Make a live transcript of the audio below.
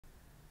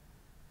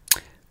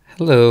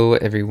Hello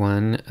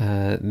everyone,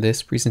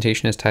 this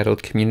presentation is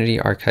titled Community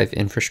Archive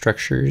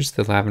Infrastructures,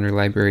 the Lavender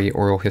Library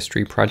Oral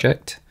History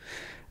Project.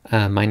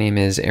 My name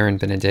is Aaron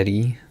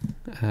Benedetti,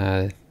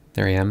 there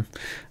I am.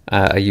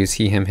 I use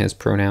he, him, his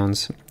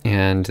pronouns,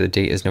 and the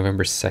date is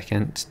November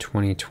 2nd,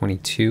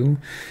 2022.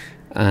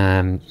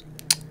 Image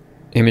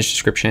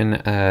description,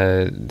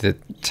 the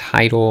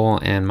title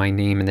and my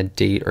name and the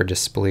date are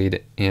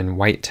displayed in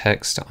white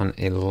text on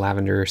a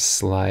lavender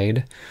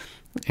slide.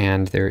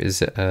 And there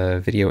is a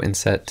video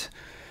inset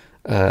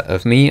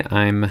of me.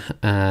 I'm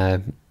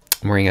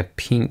wearing a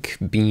pink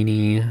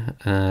beanie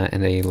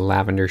and a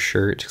lavender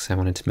shirt because I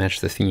wanted to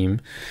match the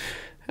theme,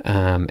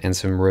 and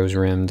some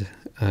rose-rimmed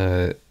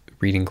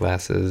reading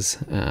glasses.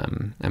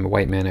 I'm a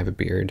white man, I have a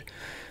beard,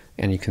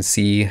 and you can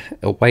see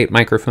a white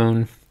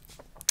microphone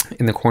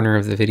in the corner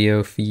of the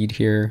video feed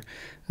here.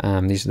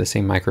 These are the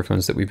same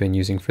microphones that we've been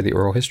using for the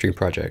oral history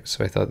project,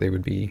 so I thought they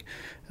would be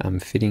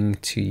fitting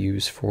to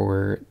use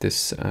for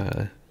this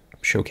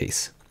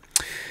showcase.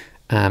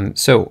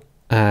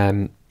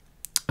 I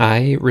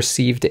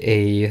received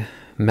a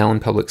Mellon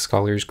Public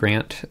Scholars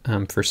Grant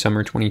for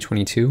summer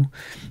 2022,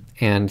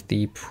 and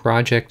the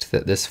project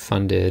that this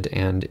funded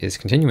and is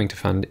continuing to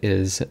fund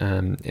is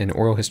an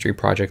oral history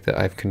project that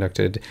I've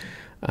conducted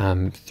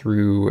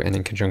through and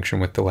in conjunction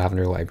with the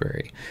Lavender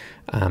Library.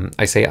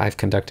 I say I've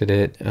conducted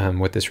it.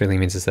 What this really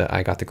means is that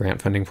I got the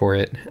grant funding for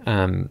it,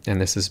 and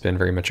this has been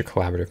very much a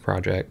collaborative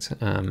project.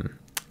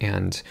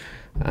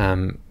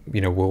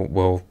 You know,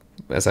 we'll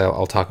as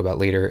I'll talk about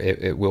later,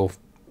 it will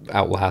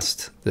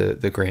outlast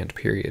the grant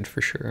period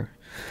for sure.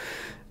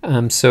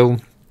 So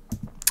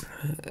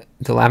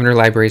the Lavender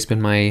Library has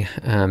been my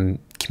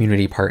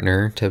community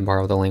partner, to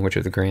borrow the language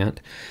of the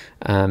grant.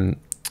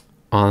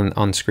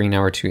 On screen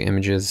now are two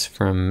images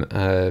from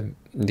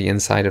the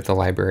inside of the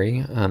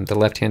library. The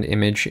left-hand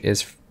image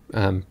is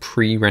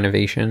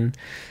pre-renovation,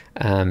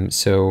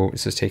 so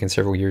this was taken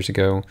several years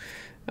ago.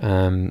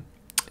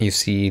 You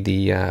see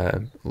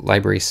the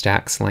library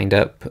stacks lined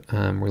up.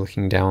 We're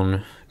looking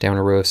down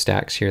a row of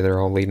stacks here that are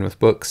all laden with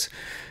books.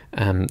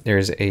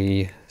 There's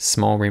a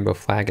small rainbow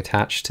flag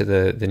attached to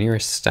the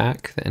nearest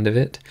stack, the end of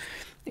it,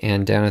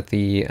 and down at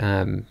the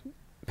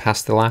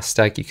past the last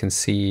stack, you can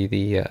see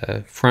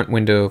the front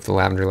window of the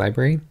Lavender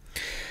Library.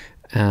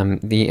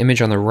 The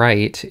image on the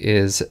right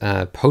is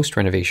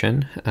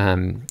post-renovation,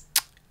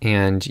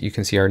 and you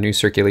can see our new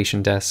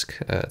circulation desk.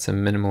 It's a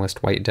minimalist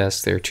white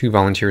desk. There are two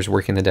volunteers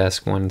working the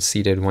desk, one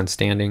seated, one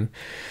standing.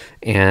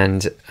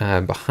 And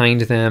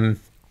behind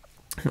them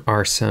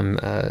are some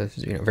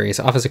various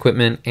office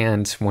equipment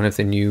and one of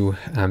the new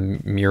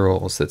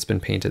murals that's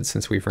been painted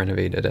since we've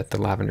renovated at the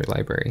Lavender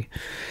Library.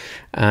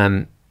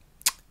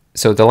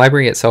 So the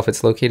library itself,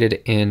 it's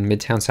located in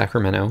Midtown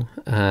Sacramento.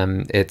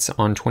 It's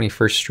on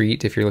 21st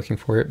Street, if you're looking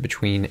for it,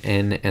 between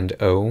N and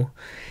O.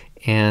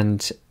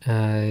 And,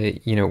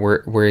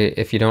 we're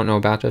if you don't know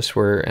about us,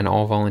 we're an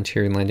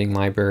all-volunteer lending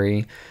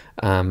library.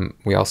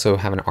 We also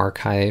have an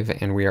archive,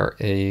 and we are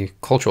a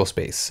cultural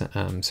space.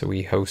 So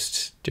we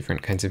host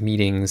different kinds of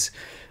meetings,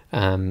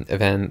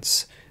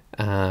 events,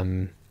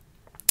 and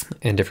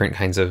different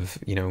kinds of,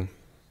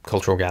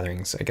 cultural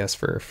gatherings, I guess,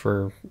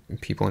 for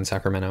people in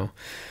Sacramento,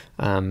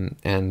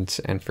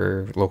 and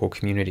for local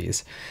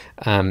communities.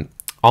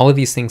 All of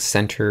these things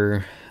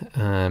center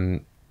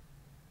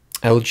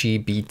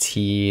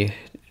LGBT,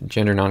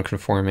 gender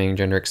nonconforming,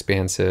 gender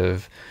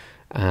expansive,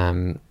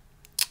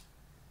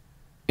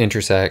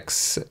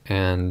 intersex,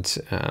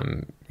 and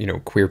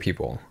queer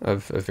people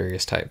of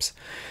various types,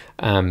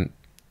 and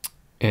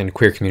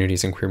queer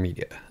communities and queer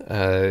media.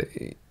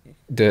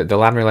 The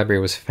Lavender Library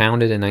was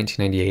founded in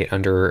 1998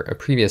 under a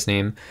previous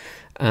name,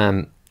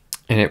 and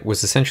it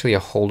was essentially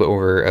a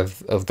holdover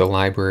of the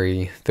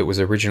library that was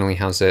originally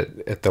housed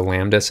at the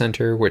Lambda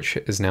Center, which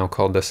is now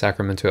called the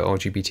Sacramento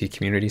LGBT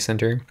Community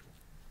Center.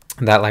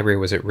 That library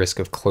was at risk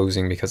of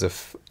closing because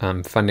of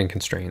funding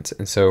constraints,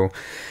 and so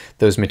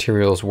those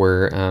materials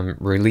were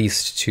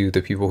released to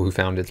the people who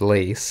founded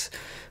LLACE,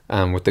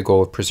 with the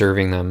goal of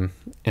preserving them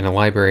in a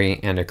library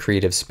and a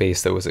creative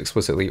space that was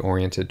explicitly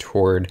oriented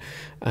toward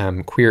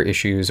queer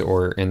issues,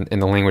 or in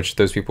the language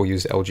those people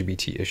used,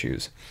 LGBT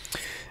issues.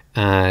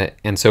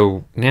 And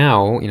so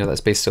now, that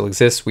space still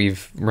exists.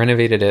 We've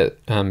renovated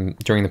it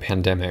during the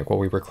pandemic while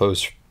we were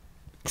closed.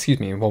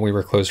 While we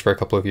were closed for a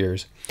couple of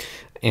years,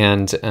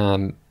 and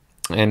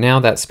now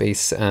that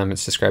space,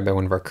 it's described by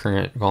one of our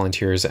current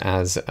volunteers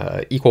as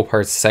equal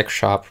parts sex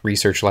shop,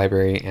 research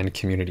library, and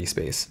community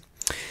space.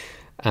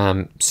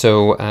 I'll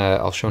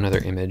show another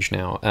image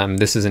now.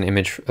 This is an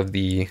image of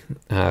the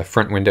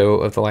front window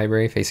of the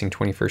library facing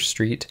 21st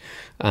Street.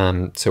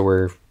 So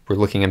we're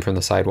looking in from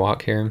the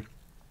sidewalk here.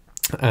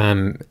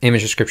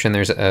 Image description,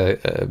 there's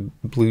a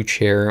blue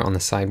chair on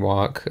the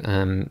sidewalk.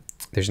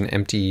 There's an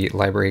empty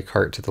library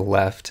cart to the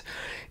left,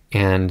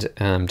 and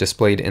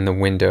displayed in the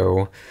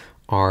window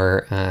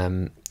are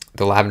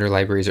the Lavender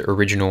Library's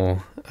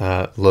original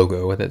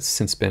logo that's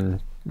since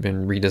been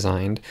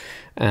redesigned.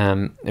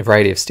 A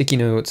variety of sticky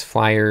notes,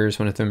 flyers.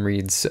 One of them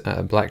reads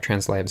Black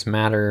Trans Lives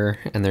Matter,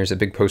 and there's a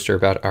big poster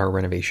about our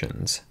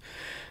renovations.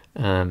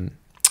 So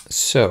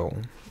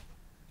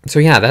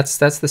yeah, that's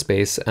the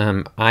space.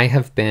 I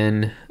have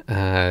been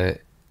a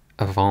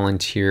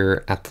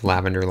volunteer at the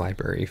Lavender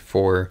Library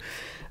for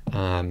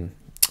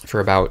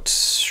about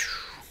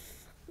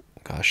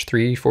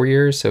 3-4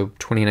 years. So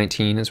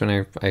 2019 is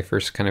when I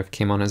first kind of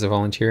came on as a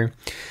volunteer.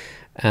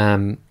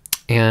 I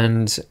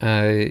was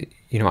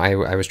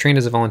trained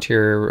as a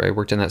volunteer. I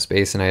worked in that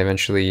space, and I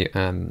eventually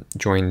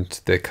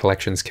joined the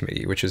collections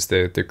committee, which is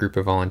the group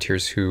of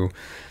volunteers who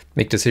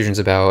make decisions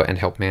about and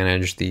help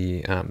manage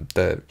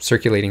the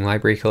circulating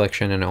library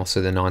collection and also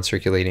the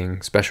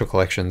non-circulating special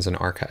collections and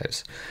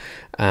archives.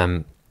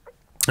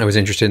 I was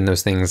interested in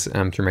those things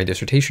through my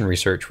dissertation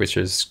research, which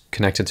is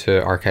connected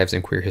to archives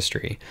and queer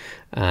history,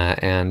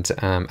 and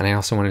I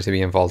also wanted to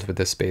be involved with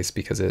this space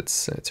because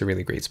it's a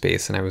really great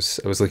space, and I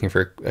was looking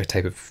for a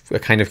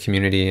kind of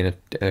community and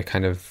a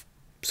kind of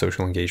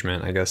social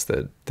engagement, I guess,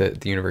 that the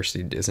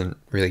university isn't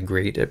really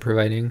great at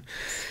providing.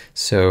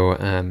 So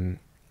I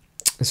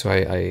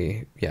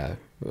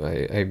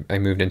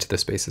moved into the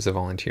space as a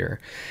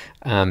volunteer.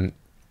 The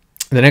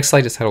next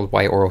slide is titled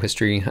 "Why Oral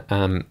History,"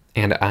 and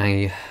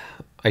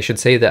I should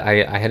say that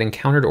I had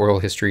encountered oral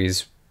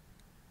histories,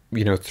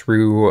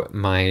 through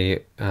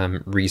my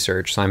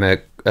research. So I'm a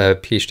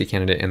PhD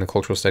candidate in the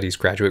Cultural Studies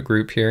graduate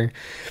group here,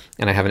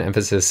 and I have an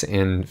emphasis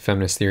in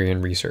feminist theory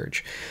and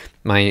research.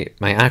 My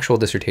actual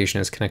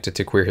dissertation is connected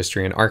to queer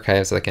history and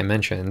archives, like I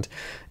mentioned,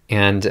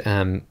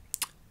 and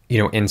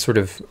in sort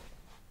of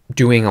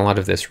doing a lot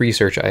of this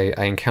research, I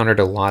encountered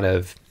a lot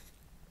of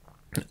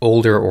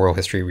older oral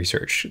history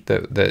research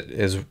that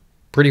is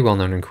pretty well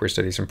known in queer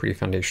studies and pretty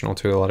foundational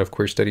to a lot of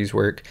queer studies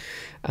work,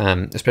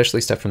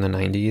 especially stuff from the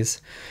 90s.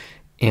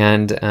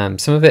 And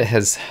some of it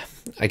has,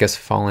 I guess,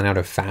 fallen out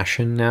of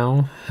fashion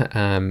now,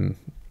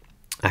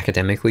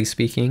 academically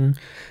speaking.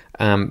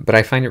 But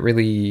I find it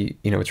really,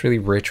 it's really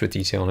rich with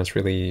detail, and it's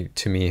really,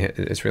 to me,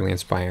 it's really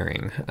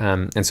inspiring.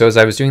 And so as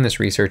I was doing this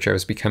research, I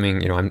was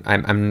becoming,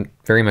 I'm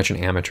very much an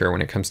amateur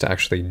when it comes to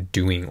actually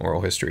doing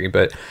oral history,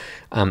 but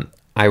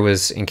I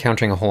was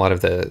encountering a whole lot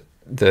of the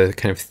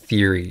kind of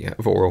theory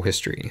of oral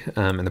history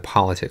and the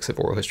politics of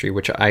oral history,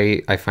 which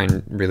I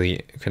find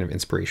really kind of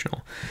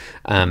inspirational.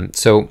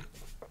 So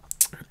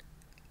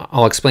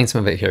I'll explain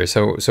some of it here.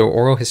 So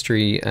oral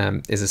history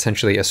is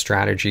essentially a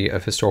strategy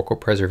of historical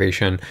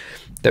preservation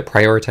that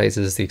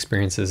prioritizes the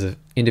experiences of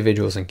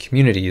individuals and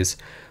communities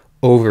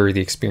over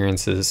the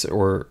experiences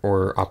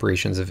or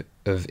operations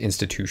of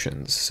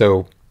institutions.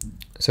 So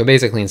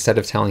basically, instead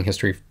of telling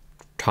history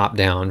top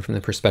down from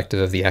the perspective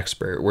of the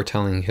expert, we're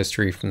telling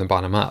history from the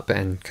bottom up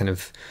and kind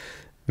of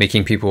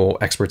making people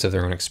experts of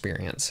their own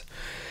experience.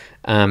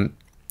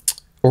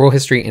 Oral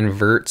history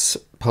inverts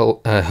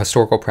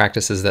historical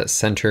practices that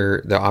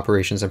center the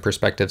operations and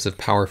perspectives of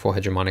powerful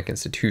hegemonic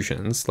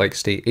institutions like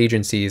state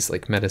agencies,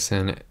 like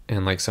medicine,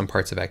 and like some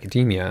parts of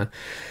academia.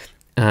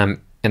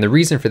 And the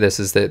reason for this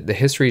is that the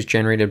histories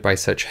generated by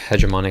such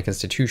hegemonic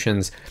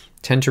institutions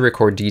tend to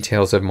record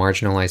details of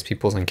marginalized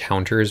people's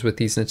encounters with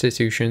these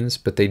institutions,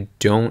 but they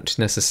don't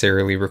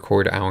necessarily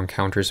record our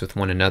encounters with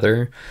one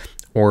another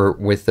or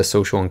with the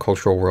social and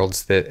cultural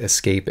worlds that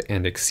escape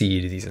and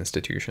exceed these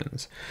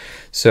institutions.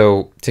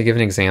 So to give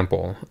an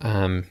example,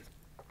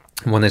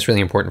 one that's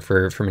really important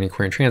for many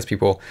queer and trans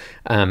people,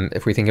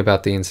 if we think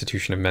about the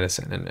institution of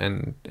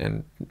medicine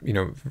and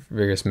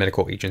various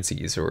medical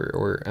agencies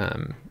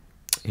or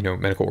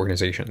medical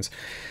organizations,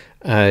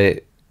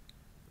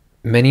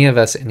 many of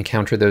us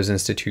encounter those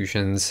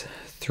institutions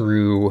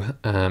through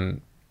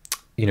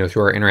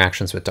through our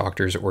interactions with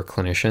doctors or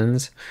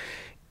clinicians,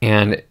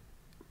 and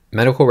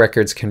medical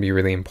records can be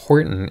really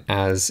important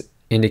as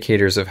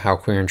indicators of how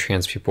queer and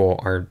trans people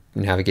are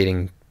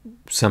navigating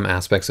some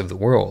aspects of the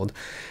world,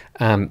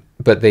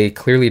 but they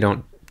clearly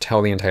don't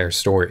tell the entire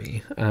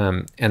story,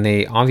 and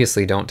they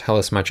obviously don't tell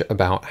us much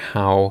about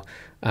how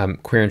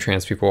queer and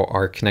trans people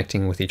are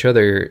connecting with each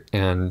other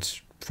and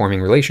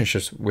forming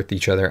relationships with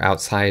each other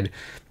outside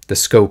the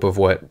scope of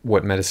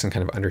what medicine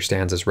kind of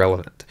understands as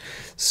relevant.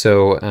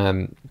 So,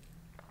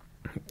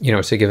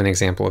 to give an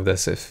example of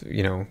this, if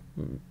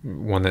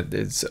one that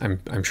is,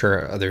 I'm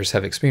sure others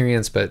have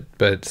experienced,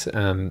 but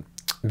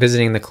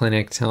visiting the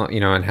clinic,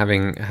 and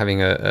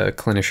having a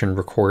clinician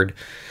record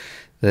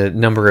the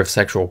number of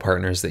sexual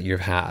partners that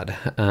you've had,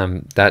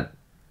 that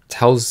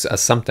tells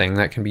us something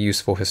that can be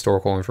useful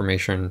historical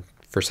information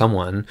for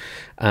someone,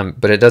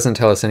 but it doesn't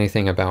tell us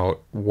anything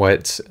about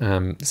what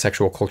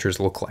sexual cultures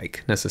look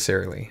like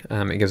necessarily.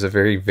 It gives a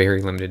very,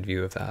 very limited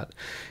view of that.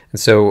 And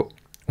so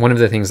one of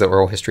the things that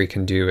oral history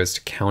can do is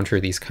to counter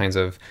these kinds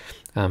of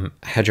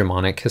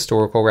hegemonic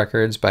historical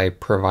records by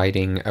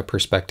providing a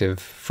perspective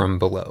from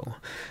below,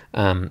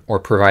 or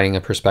providing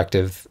a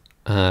perspective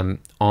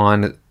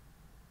on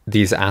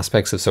these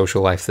aspects of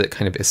social life that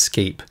kind of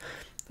escape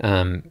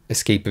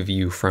a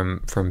view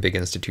from big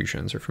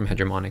institutions or from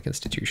hegemonic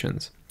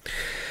institutions.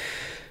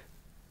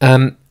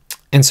 And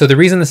so the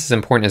reason this is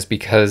important is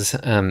because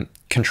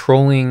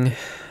controlling,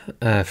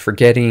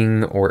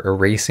 forgetting, or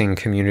erasing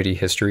community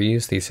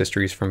histories, these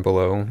histories from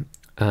below,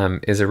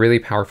 is a really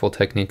powerful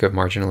technique of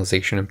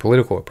marginalization and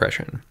political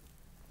oppression.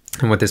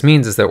 And what this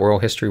means is that oral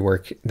history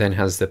work then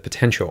has the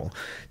potential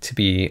to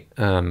be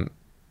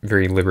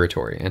very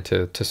liberatory and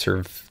to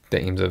serve the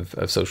aims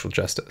of social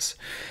justice.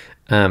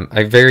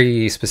 I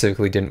very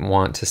specifically didn't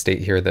want to state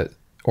here that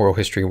oral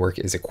history work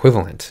is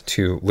equivalent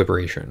to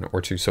liberation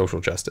or to social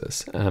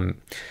justice.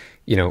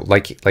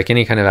 Like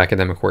any kind of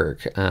academic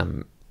work,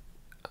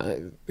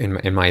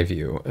 in my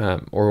view,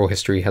 oral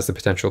history has the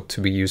potential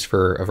to be used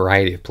for a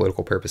variety of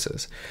political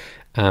purposes.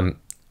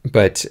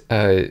 But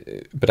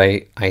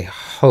I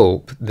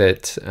hope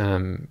that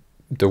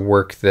the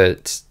work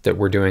that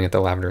we're doing at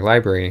the Lavender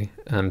Library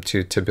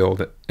to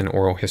build an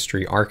oral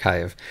history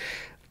archive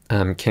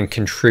can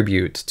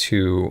contribute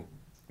to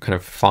kind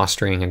of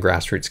fostering a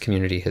grassroots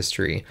community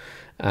history,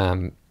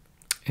 and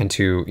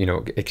to,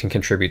 it can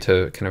contribute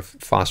to kind of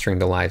fostering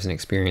the lives and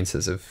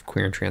experiences of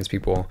queer and trans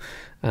people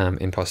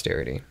in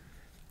posterity.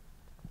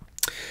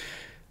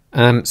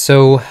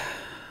 So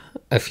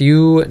a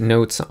few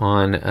notes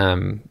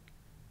on,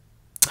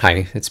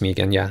 hi, it's me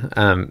again.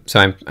 Yeah.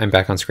 So I'm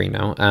back on screen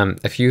now.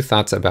 A few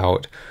thoughts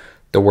about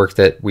the work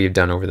that we've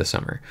done over the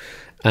summer.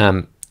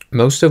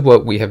 Most of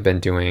what we have been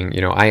doing,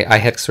 I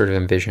had sort of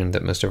envisioned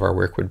that most of our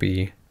work would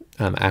be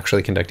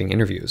actually conducting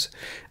interviews.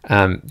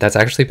 That's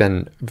actually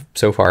been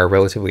so far a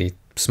relatively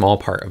small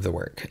part of the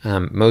work.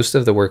 Most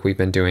of the work we've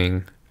been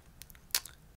doing